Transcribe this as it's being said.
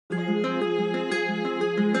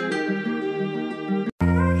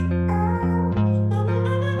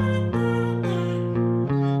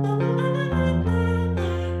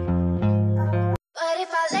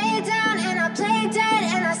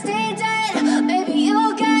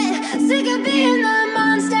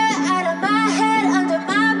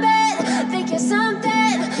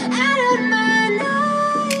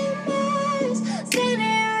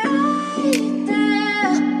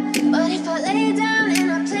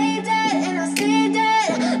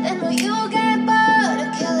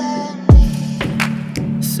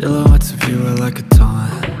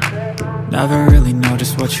never really know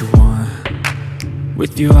just what you want.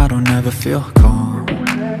 With you I don't ever feel calm.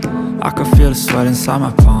 I can feel the sweat inside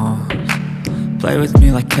my palms. Play with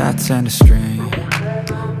me like cats and a string.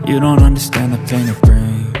 You don't understand the pain it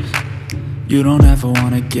brings. You don't ever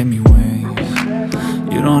wanna give me wings.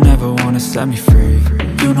 You don't ever wanna set me free.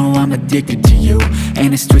 You know I'm addicted to you,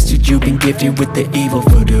 and it's twisted, you've been gifted with the evil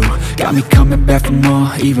voodoo. Got me coming back for more,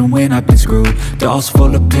 even when I've been screwed. Dolls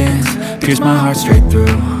full of pins, pierce my heart straight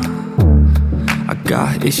through. I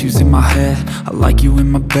got issues in my head, I like you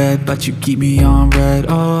in my bed, but you keep me on red.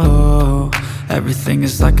 Oh, everything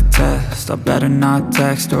is like a test, I better not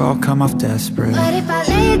text or I'll come off desperate. But if I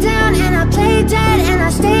lay down and I play dead and I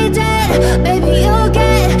stay dead, baby you'll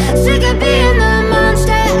get sick of being the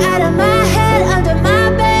monster out of my head, under my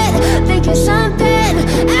bed, thinking something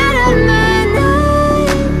out of my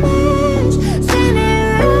nightmares,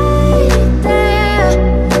 standing right there.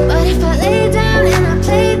 But if I lay down and I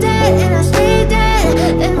play dead and I stay dead,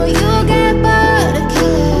 then will you get bored of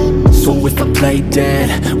killing? So if I play dead,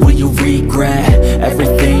 will you regret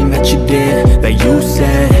everything that you did, that you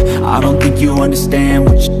said? I don't think you understand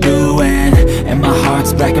what you're doing, and my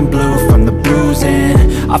heart's black and blue from the bruising.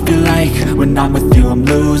 I feel like when I'm with you I'm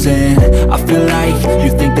losing. I feel like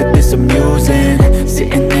you think that this amusing,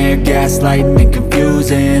 sitting there gaslighting and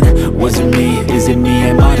confusing. Was it me? Is it me?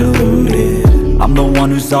 Am I deluded? I'm the one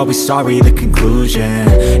who's always sorry, the conclusion,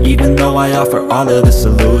 even though I offer all of the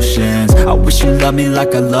solutions. I wish you loved me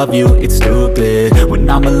like I love you, it's stupid. When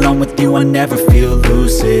I'm alone with you I never feel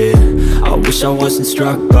lucid. I wish I wasn't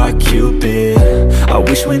struck by Cupid. I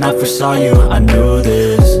wish when I first saw you I knew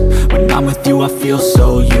this. When I'm with you I feel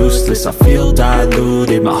so useless, I feel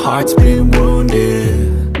diluted, my heart's been wounded.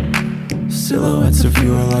 Silhouettes of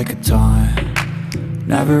you are like a taunt,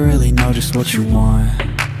 never really know just what you want.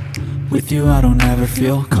 With you I don't ever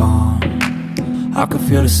feel calm, I can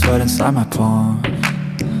feel the sweat inside my palms.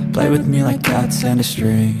 Play with me like cats and a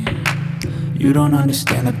string. You don't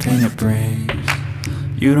understand the pain it brings.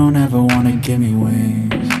 You don't ever wanna give me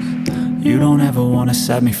wings. You don't ever wanna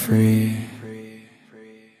set me free.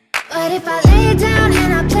 But if I lay down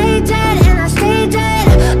and I play dead and I stay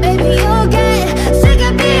dead, baby you'll get